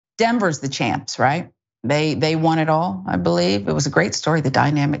Denver's the champs, right? They won it all, I believe. It was a great story, the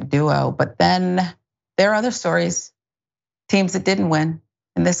dynamic duo. But then there are other stories, teams that didn't win,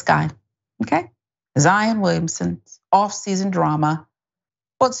 and this guy, okay? Zion Williamson's off-season drama,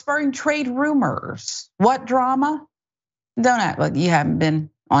 but spurring trade rumors. What drama? Don't act like you haven't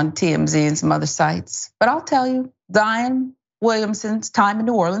been on TMZ and some other sites. But I'll tell you, Zion Williamson's time in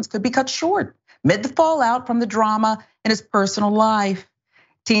New Orleans could be cut short amid the fallout from the drama in his personal life.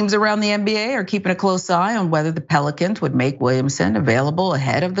 Teams around the NBA are keeping a close eye on whether the Pelicans would make Williamson available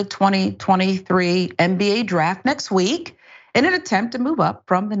ahead of the 2023 NBA draft next week in an attempt to move up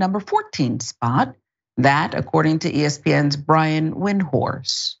from the number 14 spot. That, according to ESPN's Brian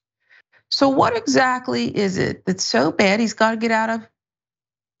Windhorst. So what exactly is it that's so bad he's got to get out of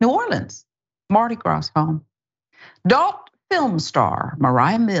New Orleans, Mardi Gras home? Adult film star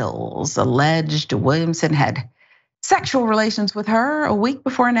Moriah Mills alleged Williamson had sexual relations with her a week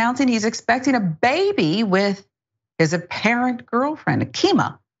before announcing he's expecting a baby with his apparent girlfriend,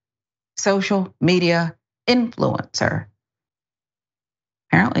 Akima, social media influencer.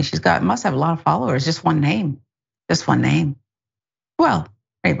 Apparently must have a lot of followers, just one name. Well,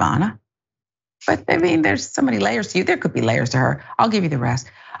 Rayyvana. But I mean, there's so many layers to you. There could be layers to her. I'll give you the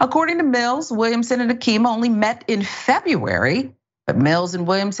rest. According to Mills, Williamson and Akima only met in February, but Mills and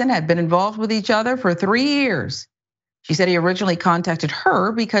Williamson had been involved with each other for 3 years. She said he originally contacted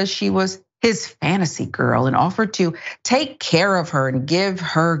her because she was his fantasy girl and offered to take care of her and give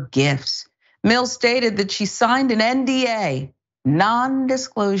her gifts. Mills stated that she signed an NDA,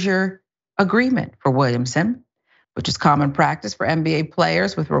 non-disclosure agreement for Williamson, which is common practice for NBA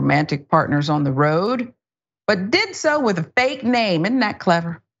players with romantic partners on the road, but did so with a fake name. Isn't that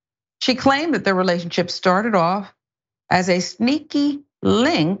clever? She claimed that their relationship started off as a sneaky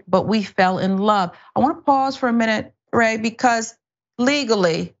link, but we fell in love. I want to pause for a minute, Ray, because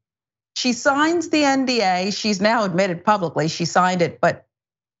legally, she signs the NDA. She's now admitted publicly she signed it, but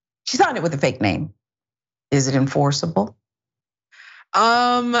she signed it with a fake name. Is it enforceable?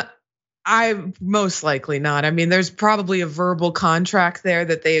 I most likely not. I mean, there's probably a verbal contract there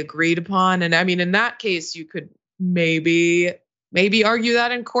that they agreed upon. And I mean, in that case, you could maybe argue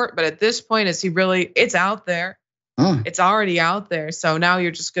that in court. But at this point, it's out there. It's already out there. So now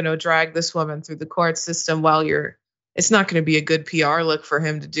you're just going to drag this woman through the court system it's not going to be a good PR look for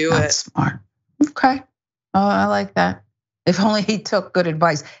him to do it. That's smart. Okay. Oh, I like that. If only he took good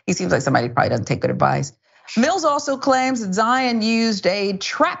advice. He seems like somebody who probably doesn't take good advice. Mills also claims that Zion used a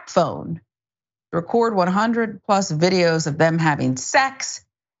trap phone to record 100 plus videos of them having sex,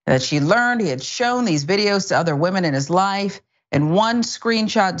 that she learned he had shown these videos to other women in his life. In one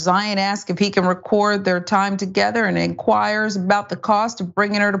screenshot, Zion asks if he can record their time together and inquires about the cost of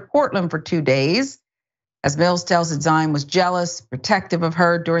bringing her to Portland for 2 days. As Mills tells it, Zion was jealous, protective of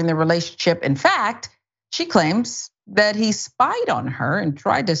her during their relationship. In fact, she claims that he spied on her and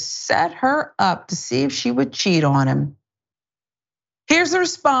tried to set her up to see if she would cheat on him. Here's the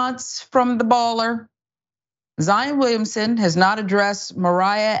response from the baller. Zion Williamson has not addressed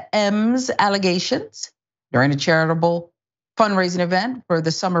Moriah M's allegations. During a charitable fundraising event for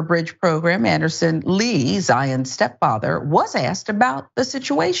the Summer Bridge program, Anderson Lee, Zion's stepfather, was asked about the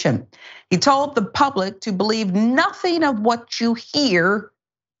situation. He told the public to believe nothing of what you hear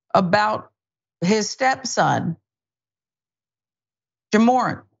about his stepson.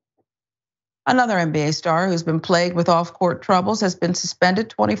 Jamoran, another NBA star who's been plagued with off-court troubles, has been suspended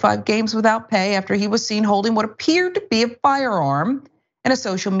 25 games without pay after he was seen holding what appeared to be a firearm in a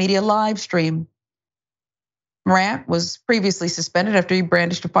social media live stream. Morant was previously suspended after he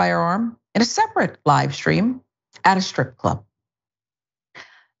brandished a firearm in a separate live stream at a strip club.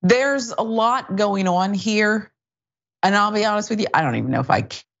 There's a lot going on here, and I'll be honest with you, I don't even know if I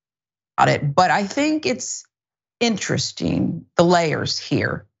got it, but I think it's interesting, the layers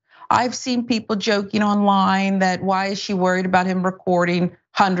here. I've seen people joking online that why is she worried about him recording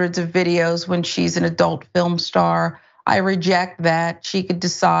hundreds of videos when she's an adult film star? I reject that. She could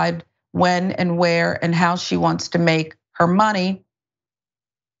decide when and where and how she wants to make her money.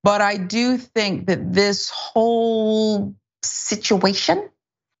 But I do think that this whole situation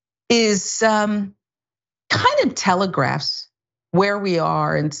is kind of telegraphs where we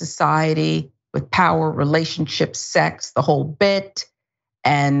are in society with power, relationships, sex, the whole bit,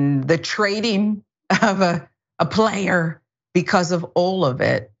 and the trading of a player because of all of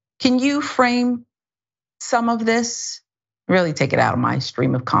it. Can you frame some of this? Really take it out of my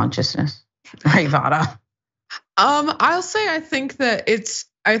stream of consciousness, Rayyvana. I'll say I think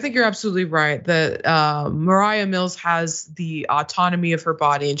you're absolutely right that Moriah Mills has the autonomy of her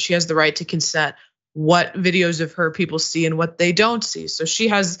body and she has the right to consent. what videos of her people see and what they don't see. So she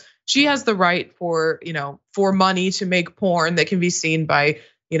has the right for, for money to make porn that can be seen by,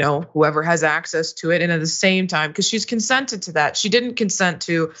 whoever has access to it. And at the same time, because she's consented to that, she didn't consent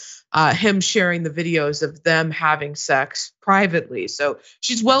to him sharing the videos of them having sex privately. So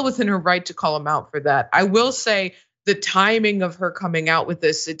she's well within her right to call him out for that. I will say the timing of her coming out with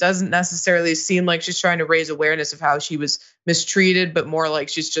this, it doesn't necessarily seem like she's trying to raise awareness of how she was mistreated, but more like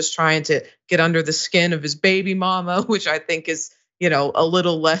she's just trying to get under the skin of his baby mama, which I think is, a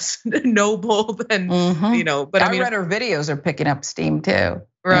little less noble than, but I read her videos are picking up steam too.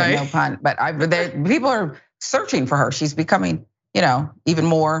 Right. No pun, but people are searching for her. She's becoming, even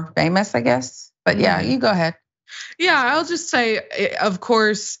more famous, I guess. But yeah, you go ahead. Yeah, I'll just say, of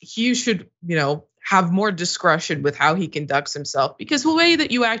course, he should, have more discretion with how he conducts himself, because the way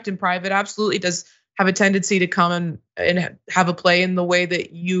that you act in private absolutely does have a tendency to come and have a play in the way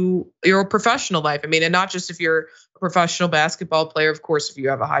that your professional life. I mean, and not just if you're a professional basketball player. Of course, if you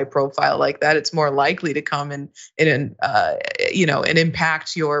have a high profile like that, it's more likely to come and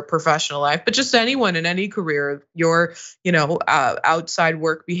impact your professional life. But just anyone in any career, your outside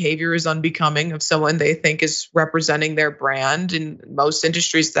work behavior is unbecoming of someone they think is representing their brand. In most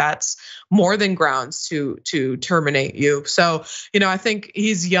industries, that's more than grounds to terminate you. So, I think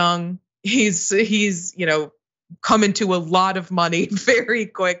he's young. He's come into a lot of money very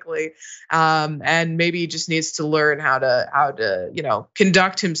quickly, and maybe he just needs to learn how to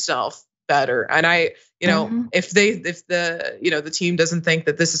conduct himself better. And if the team doesn't think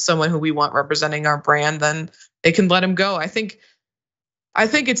that this is someone who we want representing our brand, then they can let him go. I think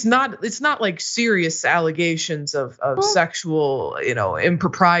it's not like serious allegations of sexual,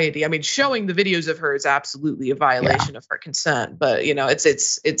 impropriety. I mean, showing the videos of her is absolutely a violation of her consent. But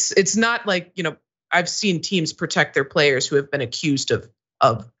it's not like, I've seen teams protect their players who have been accused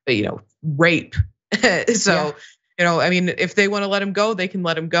of rape. So, I mean, if they want to let him go, they can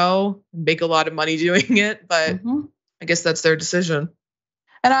let him go and make a lot of money doing it. But I guess that's their decision.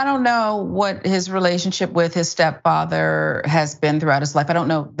 And I don't know what his relationship with his stepfather has been throughout his life. I don't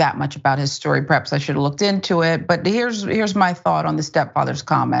know that much about his story. Perhaps I should have looked into it. But here's my thought on the stepfather's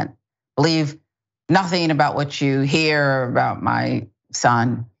comment. Believe nothing about what you hear about my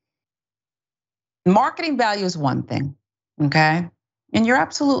son. Marketing value is one thing, okay? And you're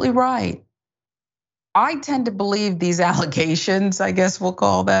absolutely right. I tend to believe these allegations, I guess we'll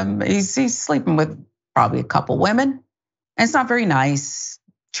call them. He's sleeping with probably a couple women. And it's not very nice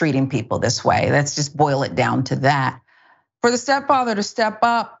treating people this way. Let's just boil it down to that. For the stepfather to step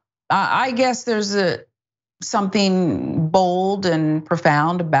up, I guess there's something bold and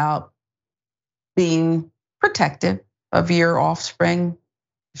profound about being protective of your offspring,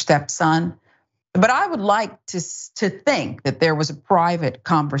 your stepson. But I would like to think that there was a private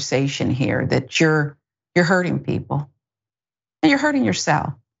conversation here, that you're hurting people and you're hurting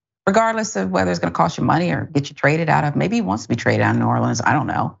yourself, regardless of whether it's going to cost you money or get you traded out of. Maybe he wants to be traded out of New Orleans. I don't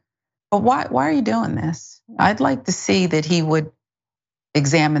know. But why are you doing this? I'd like to see that he would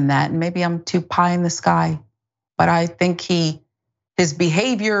examine that. And maybe I'm too pie in the sky, but I think his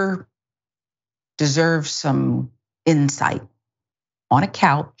behavior deserves some insight on a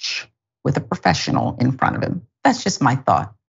couch with a professional in front of him. That's just my thought.